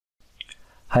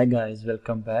Hi guys,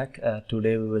 welcome back.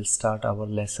 Today we will start our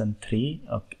lesson 3,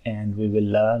 okay, and we will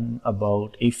learn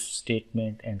about if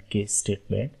statement and case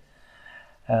statement.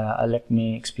 Let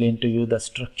me explain to you the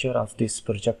structure of this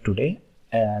project today.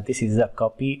 This is a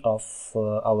copy of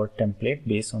our template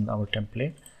based on our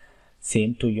template,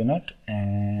 same to unit,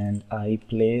 and I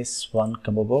place one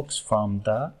combo box from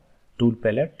the tool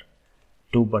palette,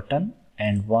 2 button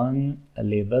and 1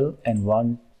 label and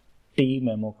 1 T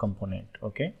memo component.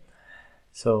 Okay.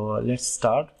 So let's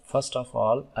start. First of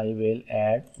all, I will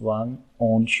add one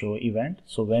on show event.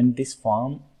 So when this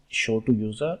form show to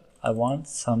user, I want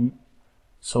some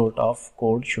sort of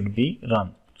code should be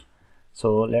run.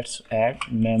 So let's add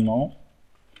memo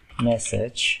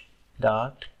message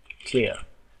dot clear.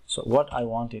 So what I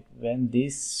want it when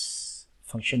this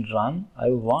function run,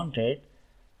 I wanted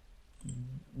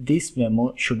this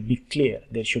memo should be clear.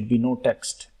 There should be no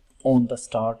text on the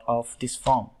start of this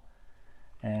form.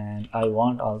 And I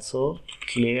want also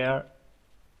clear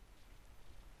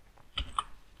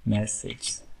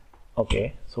message.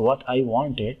 Okay, so what I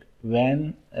wanted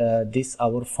when this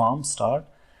our form start,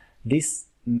 this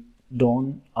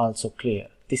don't also clear.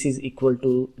 This is equal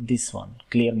to this one,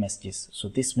 clear messages. So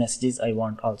this messages I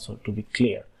want also to be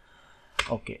clear.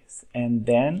 Okay, and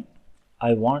then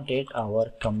I wanted our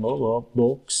combo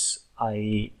box.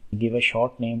 I give a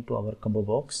short name to our combo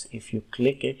box. If you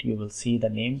click it, you will see the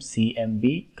name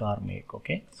CMB car make.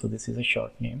 Okay, so this is a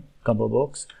short name, combo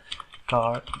box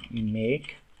car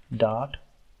make dot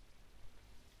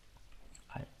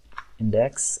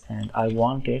index, and I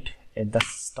want it at the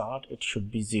start it should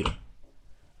be 0.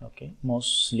 Okay,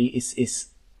 mostly is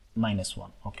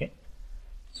 -1. Okay,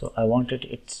 so I want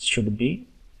it should be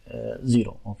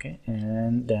 0. Okay,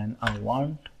 and then I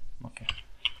want, okay,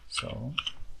 so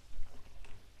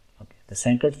the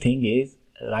second thing is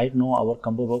right now our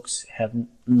combo box have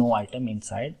no item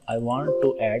inside. I want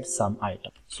to add some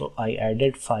item. So I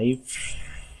added 5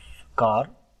 car,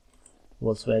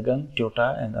 Volkswagen,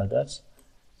 Toyota and others.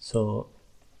 So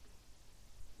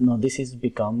now this is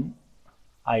become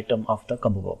item of the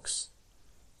combo box.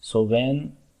 So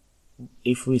when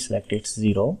if we select it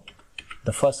 0,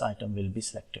 the first item will be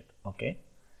selected. Okay,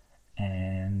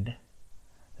 and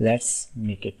let's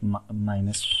make it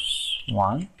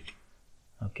 -1.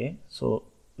 Okay, so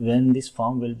when this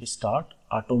form will be start,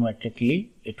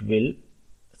 automatically it will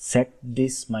set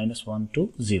this -1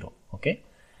 to 0. Okay,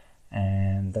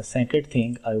 and the second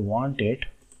thing I wanted,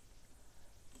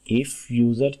 if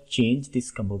user change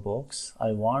this combo box,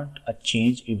 I want a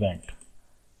change event.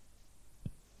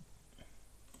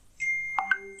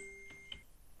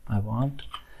 I want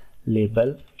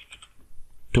label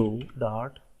 2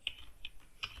 dot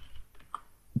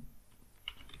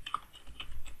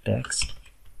text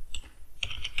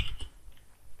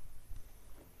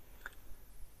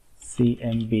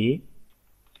CMB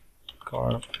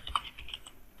car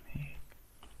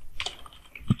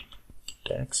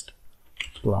text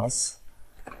plus.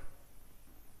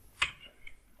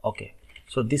 Okay,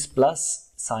 so this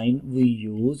plus sign we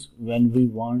use when we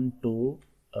want to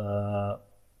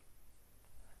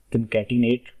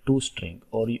concatenate 2 string,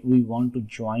 or we want to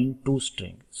join 2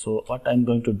 string. So what I'm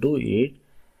going to do is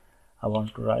I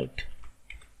want to write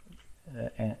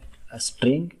a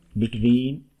string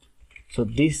between. So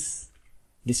this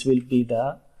will be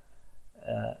the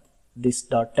this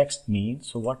dot text means,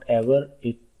 so whatever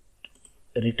it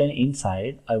written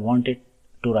inside, I want it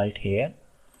to write here,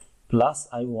 plus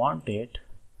I want it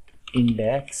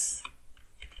index.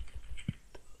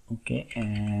 Okay,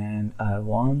 and I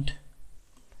want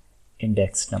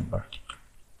index number.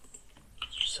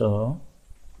 So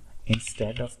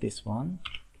instead of this one,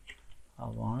 I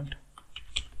want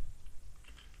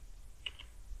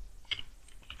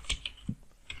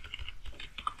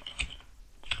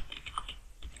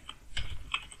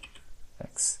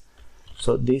X.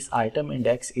 So this item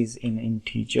index is in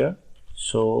integer.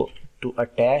 So to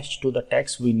attach to the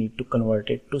text, we need to convert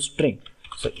it to string.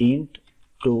 So int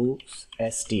to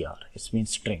str, it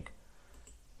means string.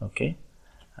 Okay,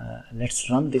 let's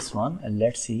run this one and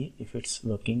let's see if it's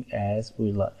working as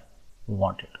we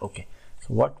want it. Okay,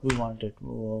 so what we wanted,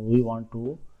 we want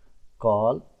to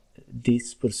call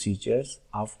these procedures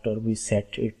after we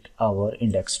set it our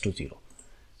index to 0.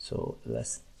 So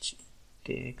let's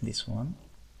take this one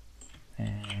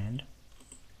and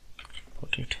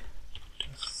put it to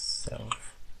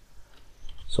self.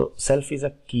 So self is a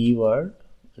keyword,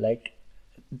 like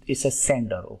it's a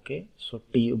sender. Okay, so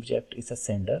T object is a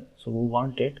sender, so we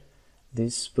wanted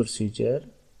this procedure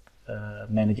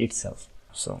manage itself.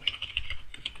 So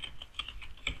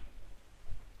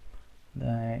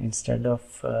instead of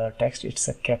text, it's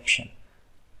a caption.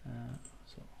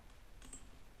 So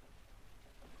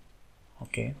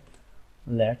Okay,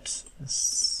 let's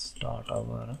start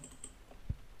our,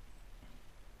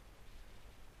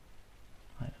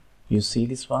 you see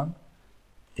this one,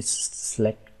 it's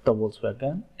select the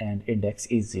Volkswagen and index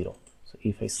is 0. So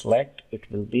if I select,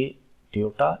 it will be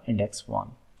Toyota index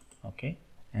 1, okay,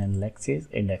 and Lexus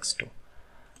index 2.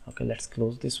 Okay, let's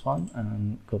close this one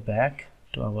and go back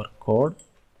to our code,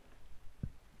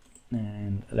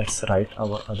 and let's write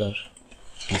our other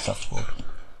piece of code.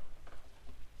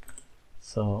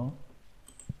 So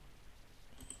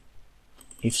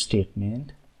if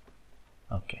statement,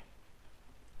 okay,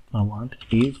 I want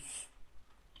if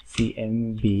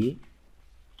CMB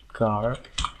car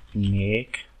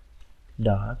make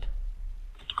dot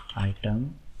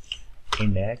item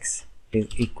index is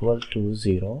equal to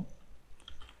 0,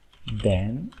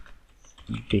 then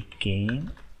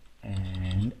begin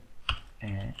and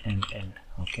end.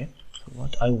 Okay, so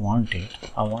what I want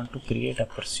to create a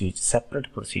procedure,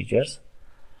 separate procedures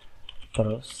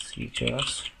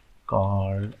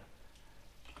called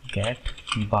get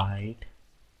byte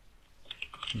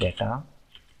data,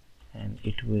 and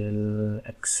it will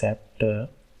accept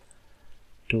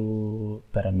two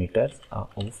parameters,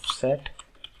 offset,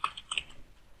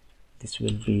 this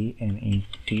will be an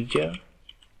integer,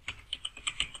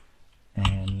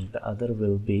 and the other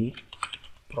will be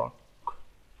proc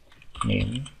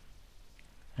name,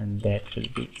 and that will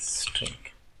be string.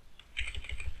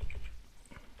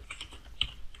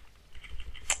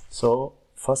 So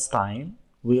first time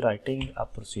we writing a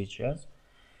procedure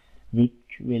which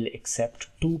will accept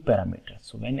two parameters.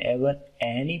 So whenever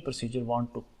any procedure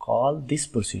want to call this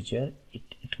procedure,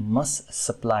 it must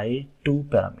supply two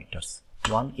parameters.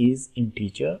 One is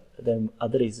integer, then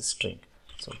other is string.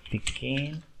 So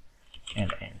begin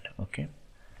and end. Okay,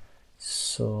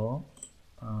 so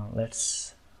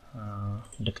let's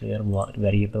declare what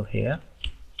variable here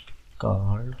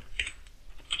called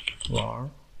var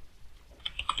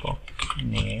proc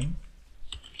name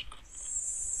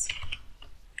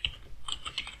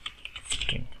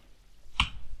string.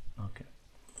 Okay,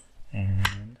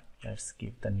 and let's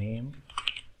give the name,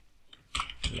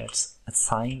 let's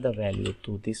assign the value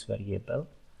to this variable,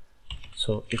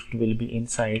 so it will be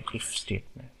inside if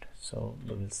statement. So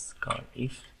we will call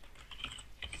if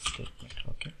statement.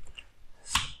 Okay,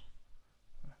 so,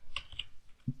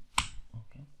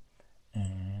 okay,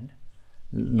 and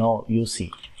now you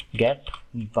see get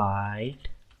byte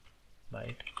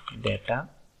data,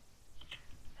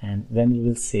 and when we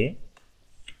will say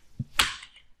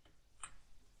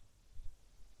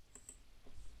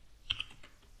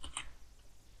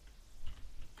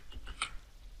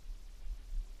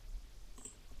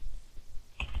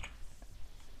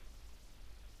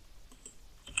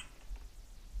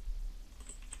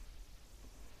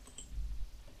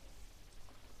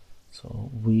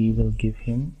so we will give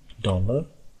him $00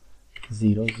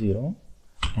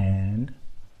 and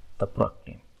the product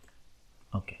name.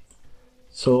 Okay,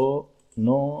 so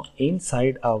now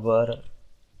inside our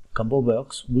combo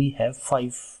box we have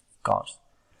 5 cars.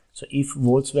 So if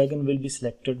Volkswagen will be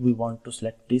selected, we want to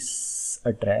select this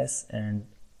address, and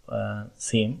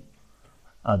same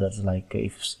others, like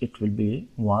if it will be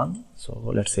 1, so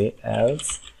let's say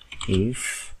else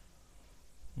if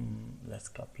let's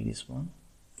copy this one,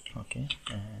 okay,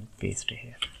 and paste it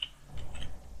here,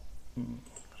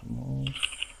 remove,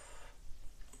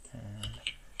 and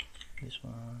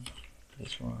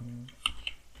this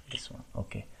one,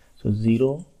 okay, so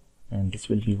 0, and this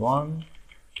will be 1,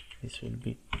 this will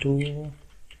be 2,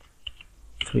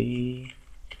 3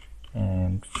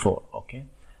 and 4. Okay,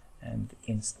 and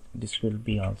this will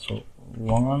be also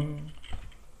 1,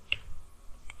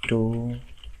 2,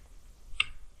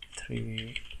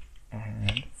 3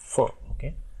 and 4.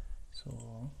 Okay, so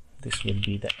this will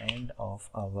be the end of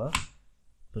our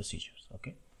procedures.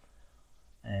 Okay,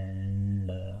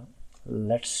 and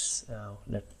let's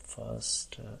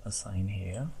first assign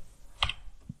here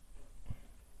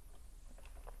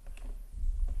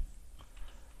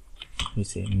we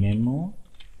say memo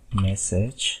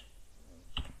message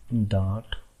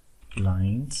dot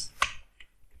lines.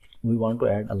 We want to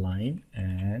add a line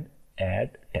and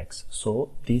add text,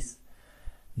 so this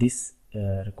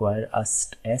require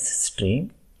us as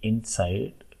string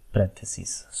inside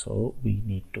parentheses, so we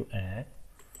need to add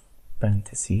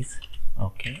parentheses.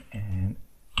 Okay, and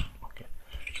okay,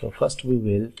 so first we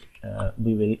will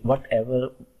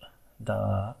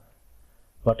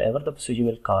whatever the procedure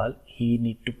will call, he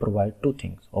need to provide two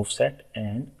things, offset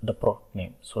and the proc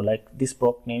name. So like this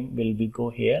proc name will be go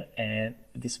here and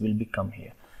this will become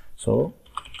here. So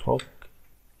proc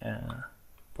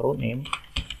name,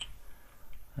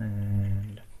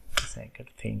 and the second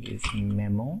thing is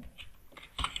memo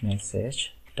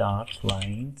message dot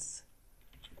lines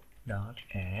dot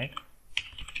add,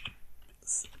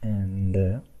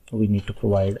 and we need to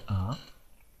provide a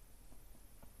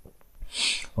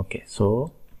okay,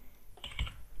 so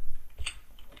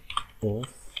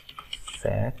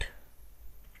offset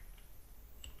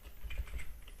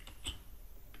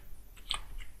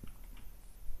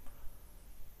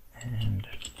and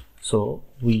so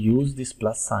we use this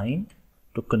plus sign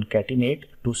to concatenate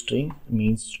two string,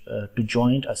 means to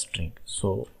join a string.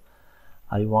 So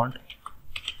I want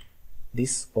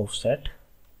this offset.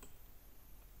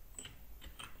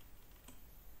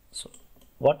 So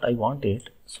what I wanted,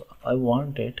 so I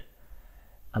wanted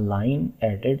a line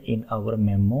added in our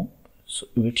memo, so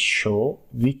which show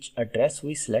which address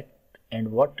we select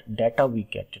and what data we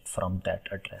get it from that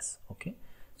address. Okay,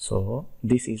 so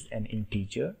this is an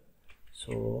integer,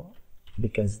 so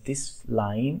because this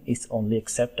line is only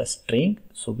accept a string,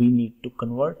 so we need to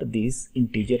convert this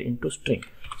integer into string.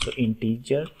 So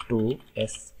integer to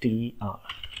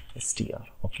str,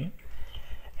 okay,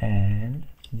 and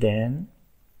then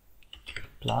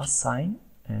plus sign,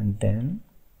 and then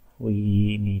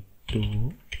we need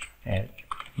to add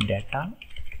data.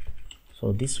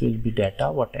 So this will be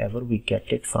data, whatever we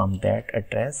get it from that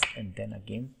address, and then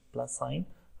again plus sign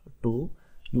to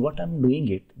what I'm doing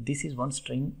it. This is one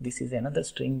string, this is another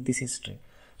string, this is string.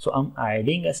 So I'm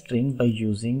adding a string by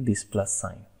using this plus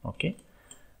sign. Okay,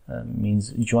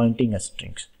 means joining a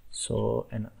strings. So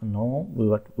and now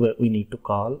we need to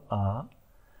call a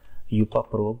UPA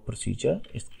probe procedure.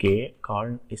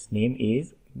 Its name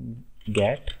is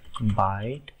get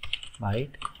byte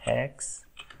hex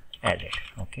added.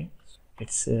 Okay,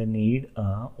 it's need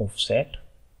a offset.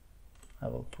 I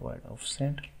will provide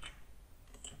offset.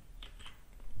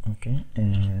 Okay,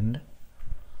 and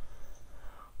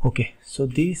okay, so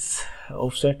this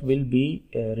offset will be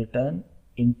written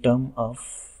in term of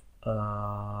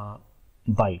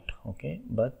byte. Okay,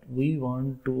 but we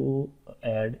want to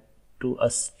add to a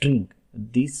string.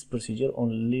 This procedure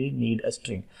only need a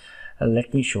string.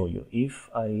 Let me show you.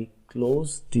 If I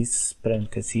close this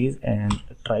parentheses and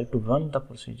try to run the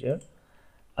procedure,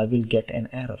 I will get an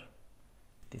error.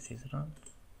 This is run.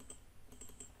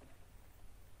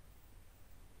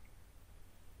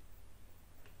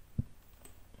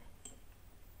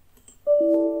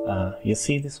 You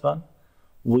see this one,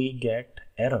 we get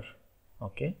error.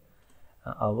 Okay,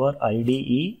 our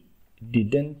IDE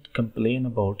didn't complain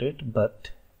about it,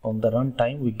 but on the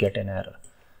runtime we get an error.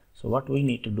 So what we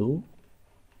need to do,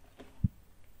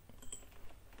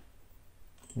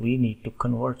 we need to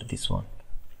convert this one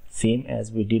same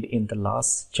as we did in the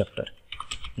last chapter,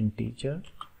 integer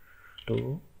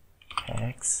to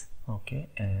hex. Okay,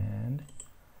 and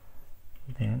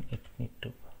then it need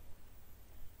to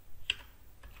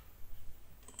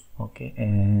okay,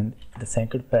 and the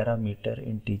second parameter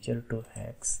integer to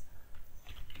hex,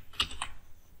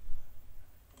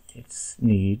 it's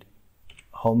need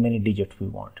how many digits we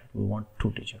want. We want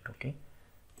 2 digits. Okay,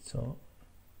 so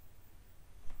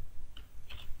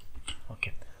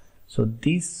okay, so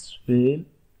this will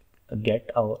get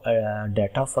our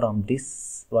data from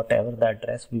this, whatever the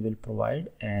address we will provide,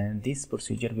 and this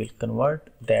procedure will convert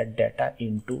that data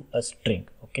into a string.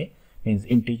 Okay, means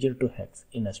integer to hex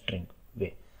in a string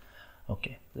way.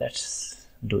 Okay, let's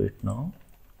do it now.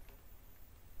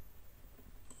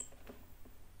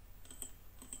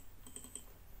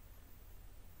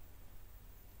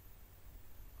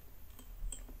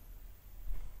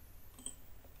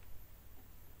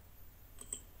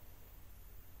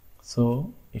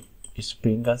 So it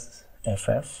brings us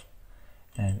FF,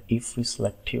 and if we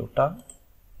select Toyota,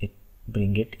 it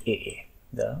bring it AA,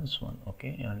 this one.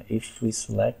 Okay, and if we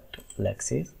select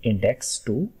Lexus, index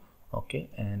 2, okay,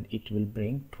 and it will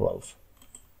bring 12.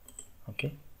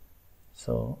 Okay,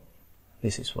 so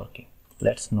this is working.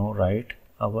 Let's now write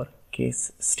our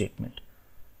case statement.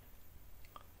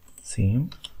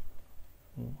 Same,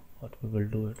 what we will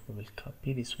do, we will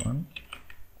copy this one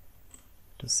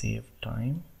to save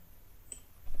time,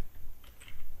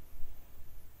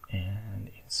 and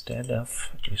instead of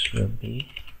this will be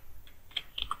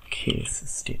case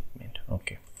statement.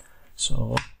 Okay,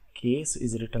 so case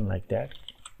is written like that.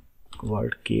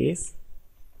 Word case,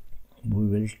 we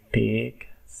will take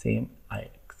same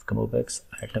x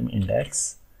item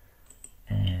index,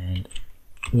 and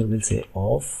we will say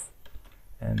off,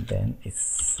 and then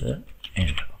it's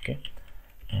end. Okay,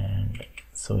 and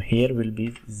so here will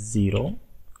be 0,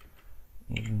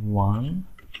 1,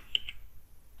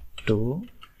 2,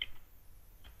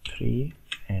 3,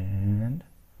 and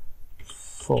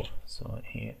 4. So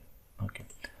here, okay,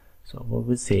 so what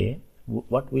we say,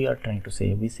 what we are trying to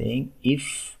say, we're saying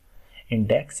if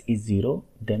index is 0,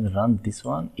 then run this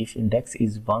one. If index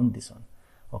is 1, this one.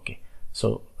 Okay,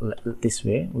 so this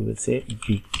way we will say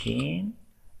begin,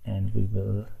 and we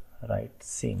will write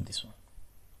same this one.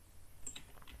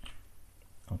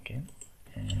 Okay,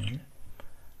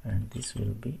 and this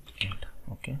will be end.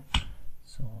 Okay,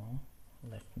 so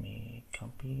let me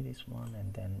copy this one,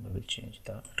 and then we will change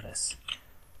the address.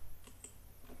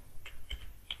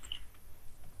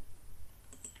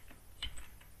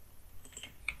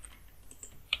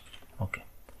 Okay,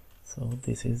 so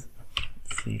this is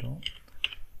 0,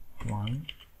 1,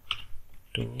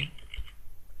 2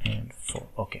 and 4.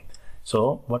 Okay,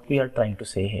 so what we are trying to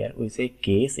say here, we say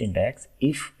case index.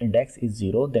 If index is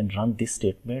 0, then run this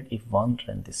statement. If 1,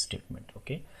 run this statement.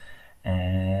 Okay,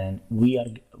 and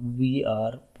we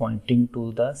are pointing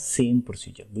to the same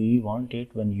procedure. We want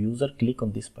it when user click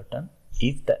on this button,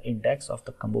 if the index of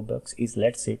the combo box is,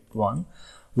 let's say, 1,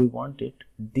 we want it,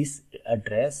 this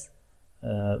address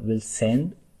will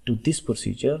send to this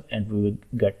procedure, and we will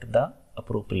get the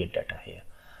appropriate data here.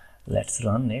 Let's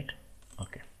run it.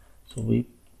 Okay, so we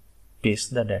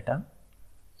paste the data.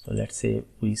 So let's say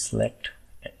we select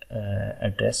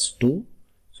address 2,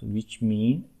 so which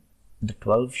mean the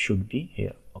 12 should be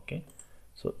here. Okay,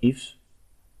 so if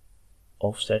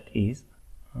offset is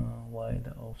why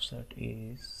the offset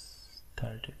is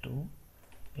 32,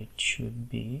 it should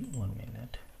be 1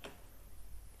 minute,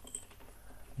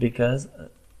 because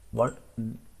what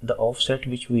the offset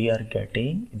which we are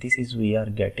getting, this is we are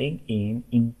getting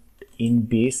in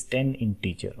base 10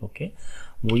 integer. Okay,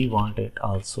 we want it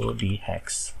also be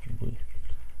hex.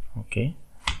 Okay,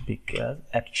 because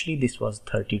actually this was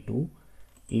 32.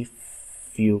 If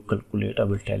you calculate, I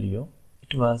will tell you,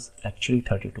 it was actually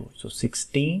 32. So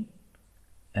 16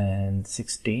 and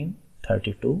 16,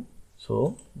 32.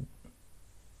 So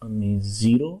means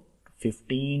 0,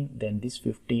 15, then this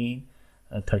 15,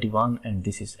 31, and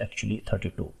this is actually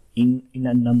 32 in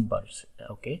a numbers.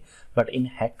 Okay, but in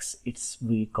hex it's,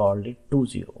 we called it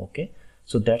 20. Okay,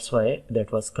 so that's why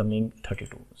that was coming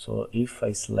 32. So if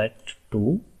I select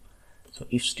 2, so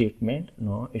if statement,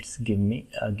 no, it's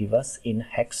give us in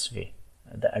hex way,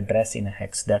 the address in a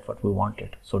hex, that what we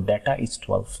wanted. So data is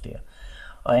 12 there.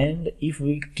 And if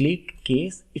we click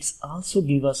case, it's also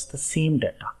give us the same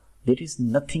data. There is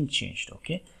nothing changed.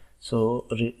 Okay, so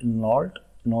not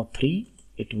 3,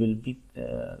 it will be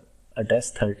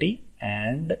address 30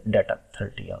 and data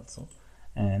 30 also,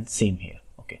 and same here.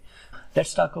 Okay,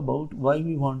 let's talk about why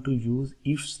we want to use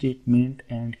if statement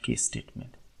and case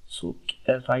statement. So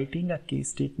writing a case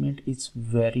statement is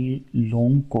very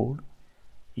long code.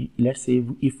 Let's say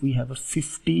if we have a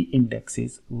 50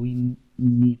 indexes, we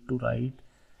need to write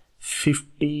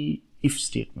 50 if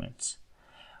statements.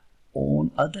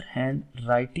 On other hand,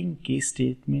 writing case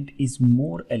statement is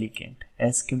more elegant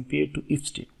as compared to if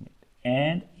statement.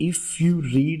 And if you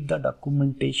read the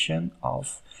documentation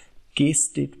of case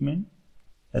statement,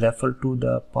 refer to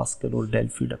the Pascal or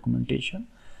Delphi documentation,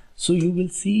 so you will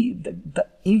see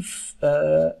that if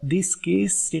this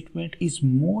case statement is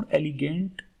more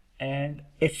elegant and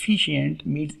efficient,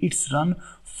 means it's run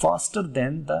faster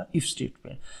than the if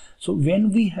statement. So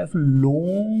when we have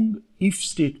long if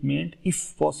statement,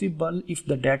 if possible, if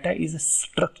the data is a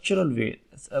structural way,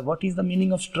 what is the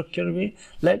meaning of structural way?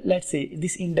 Let's say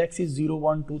this index is 0,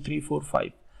 1, 2, 3, 4,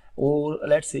 5, or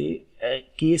let's say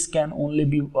case can only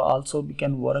be also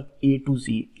can work A to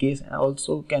Z. Case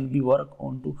also can be work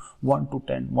on to 1 to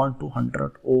 10, 1 to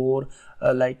 100, or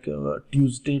like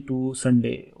Tuesday to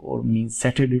Sunday, or means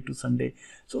Saturday to Sunday.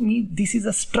 So this is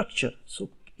a structure. So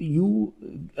you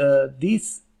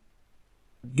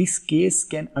this case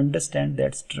can understand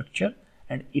that structure,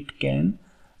 and it can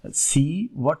see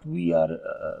what we are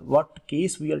what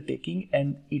case we are taking,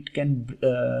 and it can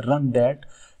run that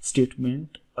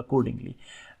statement accordingly.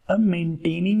 A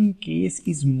maintaining case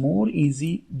is more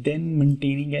easy than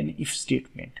maintaining an if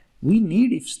statement. We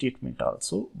need if statement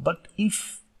also, but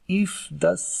if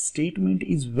the statement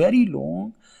is very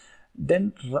long,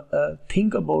 then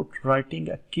think about writing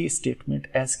a case statement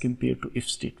as compared to if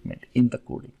statement in the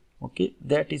coding. Okay,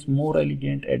 that is more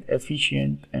elegant and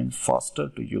efficient and faster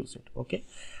to use it. Okay,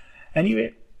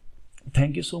 anyway,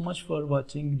 thank you so much for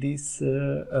watching this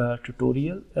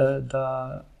tutorial.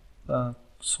 The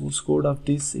source code of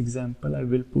this example I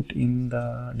will put in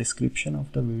the description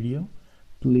of the video.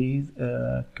 Please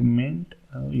comment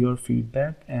your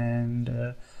feedback,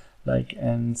 and like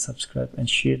and subscribe and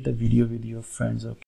share the video with your friends. Okay.